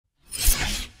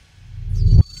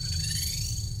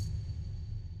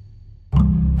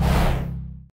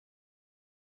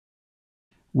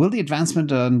Will the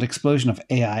advancement and explosion of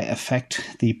AI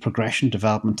affect the progression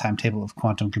development timetable of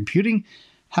quantum computing?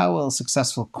 How will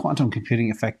successful quantum computing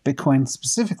affect Bitcoin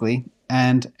specifically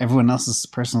and everyone else's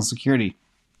personal security?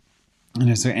 And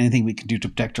is there anything we can do to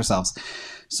protect ourselves?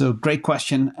 So great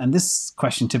question. And this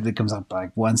question typically comes up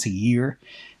like once a year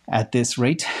at this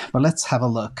rate. But let's have a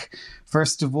look.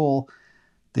 First of all,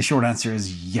 the short answer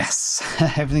is yes.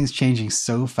 Everything's changing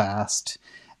so fast.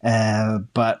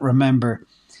 But remember,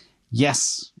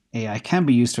 yes, AI can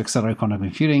be used to accelerate quantum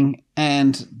computing,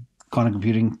 and quantum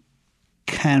computing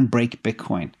can break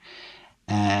Bitcoin.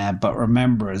 But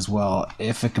remember as well,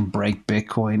 if it can break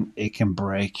Bitcoin, it can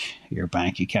break your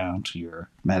bank account, your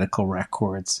medical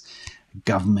records,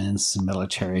 governments,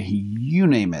 military, you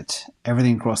name it,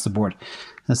 everything across the board.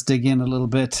 Let's dig in a little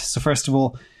bit. So first of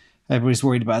all, everybody's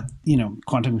worried about,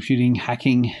 quantum computing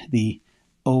hacking the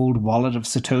old wallet of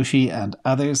Satoshi and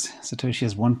others. Satoshi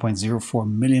has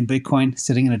 1.04 million Bitcoin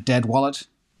sitting in a dead wallet.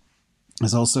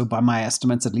 There's also, by my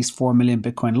estimates, at least 4 million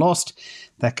Bitcoin lost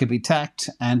that could be tacked.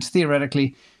 And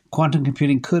theoretically, quantum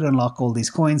computing could unlock all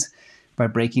these coins by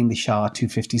breaking the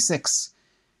SHA-256.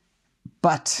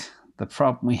 But the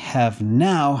problem we have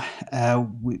now,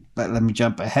 but let me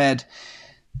jump ahead.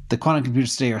 The quantum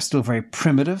computers today are still very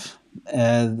primitive.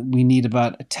 We need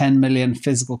about 10 million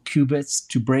physical qubits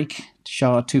to break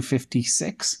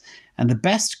SHA-256. And the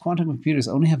best quantum computers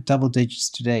only have double digits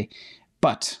today.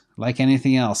 But like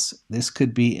anything else, this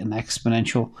could be an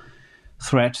exponential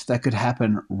threat that could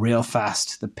happen real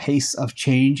fast. The pace of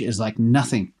change is like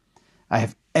nothing I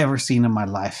have ever seen in my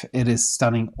life. It is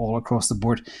stunning all across the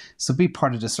board. So be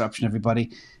part of disruption,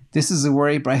 everybody. This is a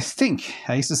worry, but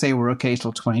I used to say we're okay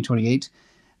till 2028.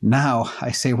 Now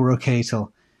I say we're okay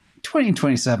till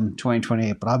 2027,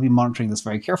 2028, but I'll be monitoring this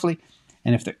very carefully.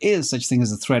 And if there is such thing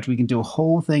as a threat, we can do a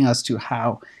whole thing as to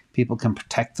how people can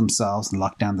protect themselves and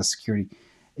lock down the security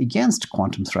against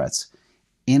quantum threats.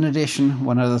 In addition,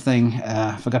 one other thing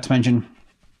I forgot to mention.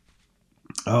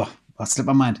 That slipped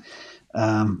my mind.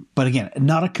 But again,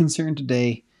 not a concern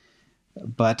today,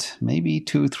 but maybe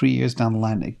 2 or 3 years down the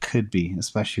line, it could be,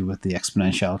 especially with the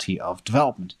exponentiality of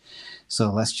development.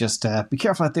 So let's just be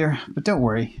careful out there, but don't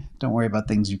worry. Don't worry about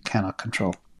things you cannot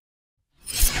control.